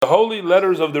Holy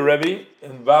Letters of the Rebbe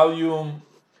in volume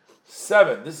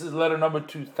 7. This is letter number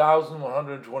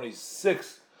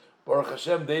 2126. Baruch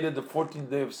Hashem, dated the 14th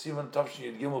day of Sivan,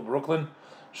 Tafshin Yud Gimel, Brooklyn.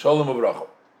 Shalom Uvracha.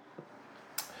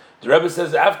 The Rebbe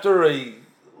says, after a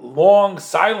long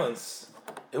silence,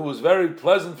 it was very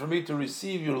pleasant for me to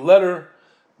receive your letter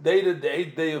dated the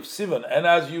 8th day of Sivan, and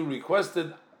as you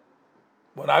requested,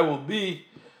 when I will be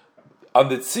on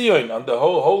the Tzion, on the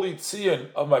holy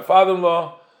Tzion of my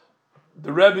father-in-law,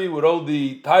 the Rebbe, with all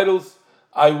the titles,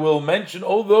 I will mention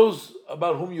all those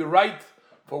about whom you write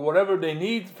for whatever they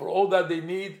need, for all that they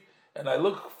need, and I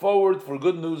look forward for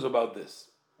good news about this.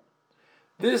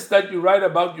 This that you write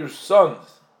about your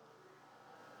sons,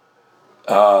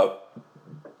 I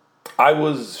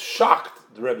was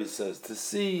shocked, the Rebbe says, to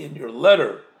see in your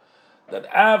letter that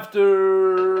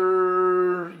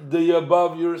after the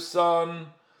above your son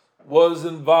was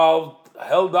involved,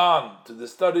 held on to the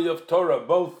study of Torah,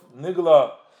 both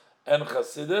Nigla and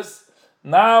Chasidus,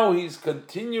 now he's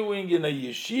continuing in a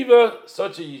yeshiva,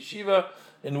 such a yeshiva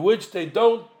in which they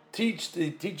don't teach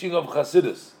the teaching of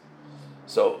Chasidus.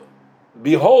 So,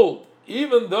 behold,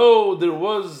 even though there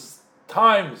was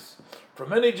times for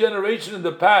many generations in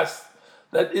the past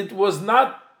that it was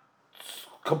not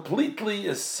completely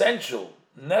essential,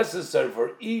 necessary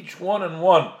for each one and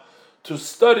one to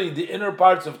study the inner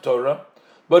parts of Torah,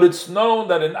 but it's known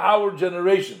that in our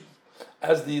generation,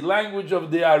 as the language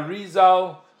of the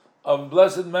Arizal of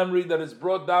blessed memory that is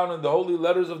brought down in the holy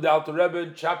letters of the Alter Rebbe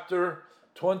in chapter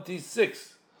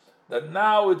 26, that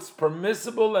now it's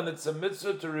permissible and it's a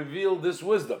mitzvah to reveal this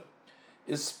wisdom,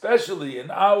 especially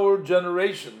in our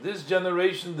generation. This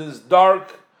generation is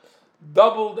dark,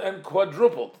 doubled and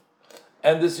quadrupled,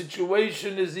 and the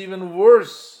situation is even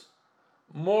worse,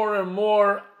 more and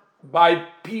more, by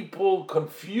people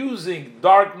confusing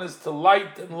darkness to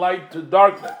light and light to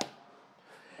darkness.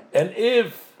 And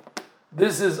if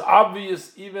this is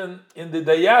obvious even in the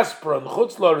diaspora and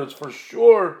Chutz La'aretz, for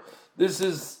sure this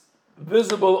is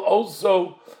visible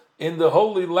also in the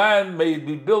Holy Land. May it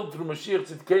be built through Mashiach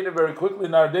Tzidkenu very quickly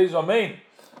in our days, Amen.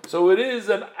 So it is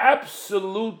an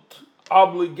absolute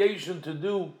obligation to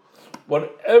do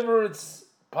whatever it's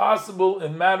possible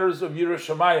in matters of Yiras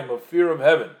Shamayim, of fear of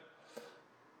heaven.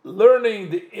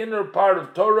 Learning the inner part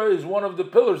of Torah is one of the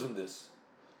pillars in this.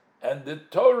 And the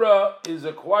Torah is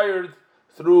acquired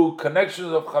through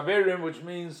connections of Chaverim, which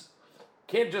means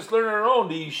can't just learn on our own,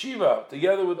 the Yeshiva,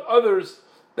 together with others.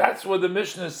 That's what the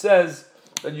Mishnah says,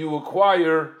 that you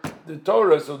acquire the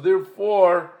Torah. So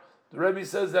therefore, the Rebbe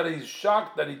says that he's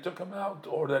shocked that he took him out,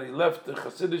 or that he left the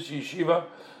Chasidus Yeshiva,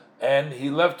 and he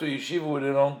left to Yeshiva where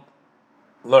they don't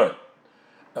learn.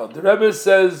 Now the Rebbe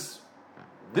says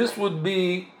this would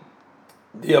be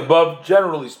the above,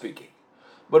 generally speaking,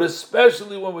 but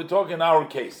especially when we talk in our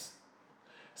case.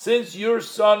 Since your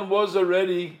son was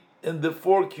already in the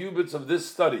 4 cubits of this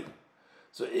study,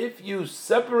 so if you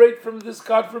separate from this,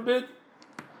 God forbid,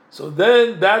 so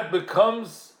then that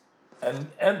becomes and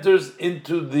enters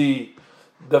into the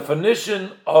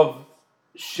definition of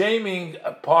shaming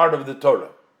a part of the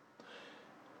Torah.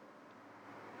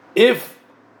 If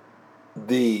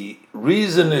the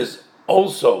reason is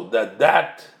also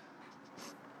that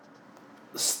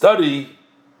study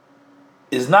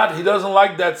is not, he doesn't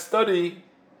like that study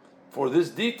for this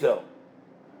detail,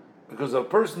 because a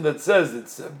person that says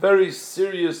it's a very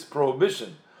serious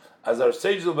prohibition, as our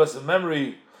sages of blessed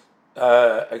memory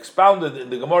expounded in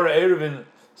the Gemara Eruvin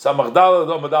Samach Daled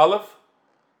Amud Aleph,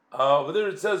 over there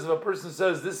it says, if a person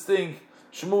says this thing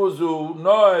Shmuzu,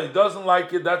 no, he doesn't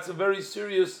like it, that's a very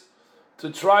serious, to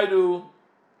try to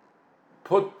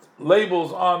put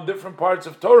labels on different parts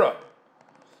of Torah.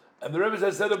 And the Rebbe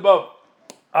has said above,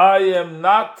 I am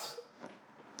not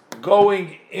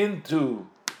going into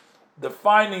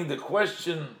defining the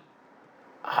question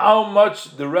how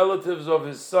much the relatives of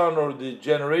his son or the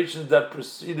generations that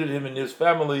preceded him in his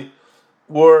family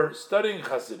were studying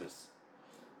Chasidus.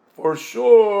 For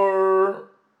sure,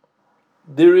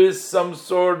 there is some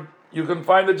sort, you can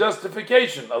find a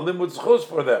justification, a limud zchus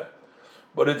for them.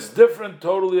 But it's different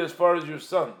totally as far as your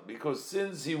son, because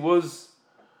since he was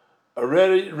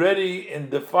already ready and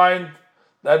defined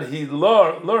that he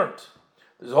learned,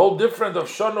 there's a whole different of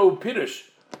shano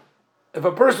pirish. If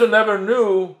a person never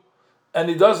knew and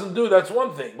he doesn't do, that's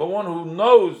one thing. But one who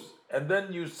knows and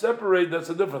then you separate, that's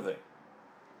a different thing.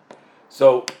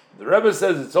 So the Rebbe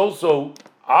says it's also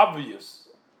obvious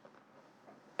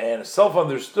and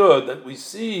self-understood that we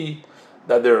see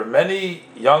that there are many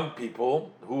young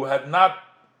people who have not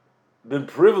been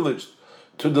privileged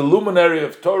to the luminary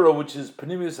of Torah, which is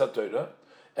Pnimius HaTorah,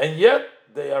 and yet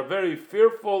they are very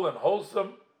fearful and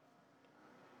wholesome.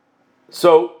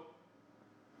 So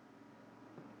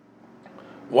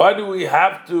Why do we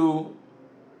have to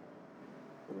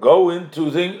go into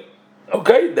things?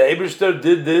 Okay, the Eibishter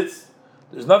did this.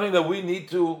 There's nothing that we need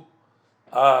to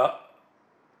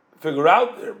figure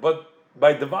out there. But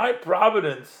by divine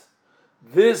providence,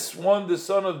 this one, the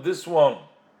son of this one,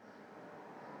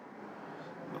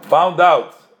 found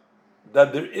out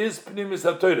that there is Pnimis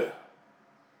HaTorah.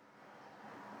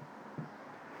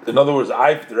 In other words,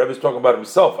 the Rebbe is talking about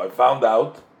himself. I found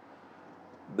out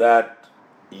that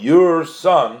your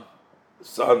son,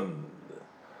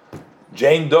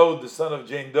 Jane Doe, the son of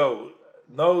Jane Doe,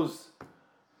 knows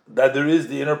that there is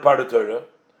the inner part of Torah.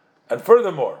 And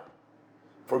furthermore,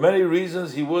 for many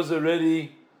reasons, he was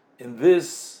already in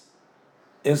this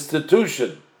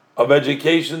institution of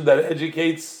education that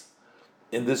educates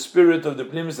in the spirit of the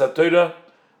Pnimis HaTorah.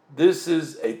 This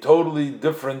is a totally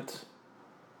different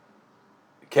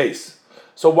case.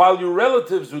 So while your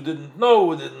relatives who didn't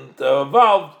know, who didn't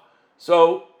evolve,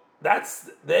 so that's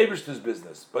the Eibishter's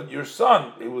business. But your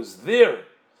son, he was there,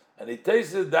 and he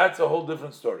tasted, that's a whole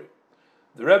different story.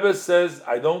 The Rebbe says,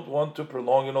 I don't want to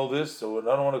prolong in all this, so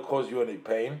I don't want to cause you any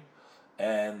pain,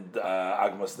 and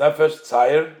Agmas Nefesh,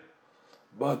 Tzair,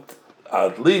 but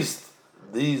at least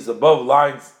these above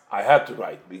lines I had to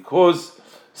write, because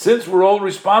since we're all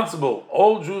responsible,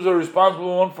 all Jews are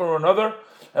responsible one for another,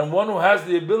 and one who has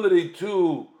the ability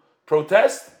to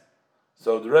protest,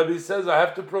 so the Rebbe says, I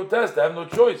have to protest, I have no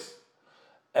choice.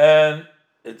 And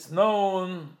it's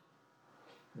known,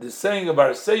 the saying of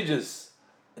our sages,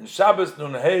 in Shabbos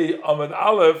Nun Hey Amud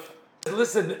Aleph,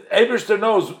 listen, Eibishter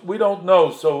knows, we don't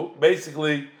know, so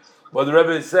basically what the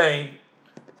Rebbe is saying,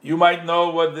 you might know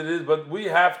what it is, but we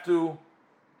have to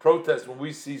protest when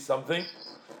we see something.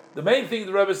 The main thing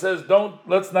the Rebbe says,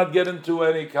 let's not get into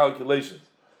any calculations.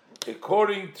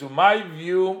 According to my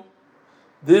view,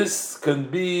 this can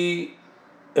be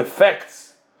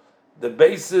affects the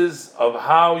basis of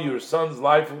how your son's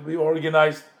life will be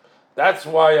organized. That's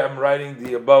why I'm writing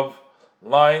the above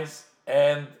lines.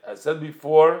 And I said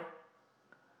before,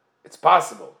 it's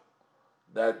possible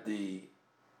that the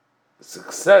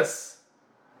success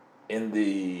in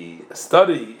the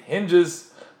study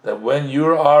hinges that when you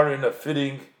are in a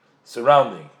fitting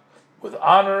surrounding, with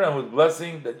honor and with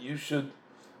blessing, that you should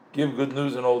give good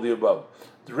news and all the above.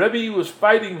 The Rebbe was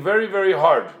fighting very, very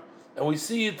hard, and we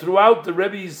see it throughout the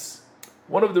Rebbe's,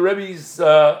 one of the Rebbe's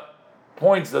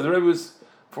points that the Rebbe was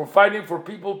for fighting for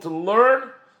people to learn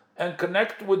and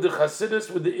connect with the Chasidus,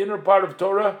 with the inner part of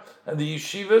Torah and the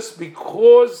Yeshivas,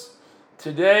 because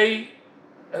today,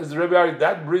 as the Rebbe argued,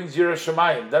 that brings Yireh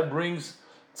Shamayim, that brings,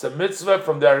 it's a mitzvah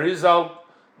from the Arizal,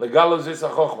 Legalos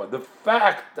Chochmah. The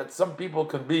fact that some people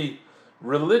can be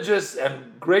religious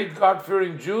and great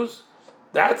God-fearing Jews,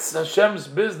 that's Hashem's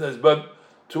business. But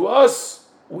to us,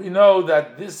 we know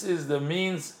that this is the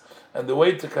means and the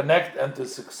way to connect and to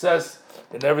success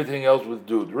in everything else with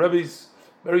do. The Rebbe is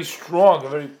very strong and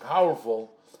very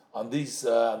powerful on these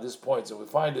points, and we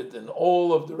find it in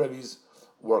all of the Rebbe's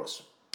works.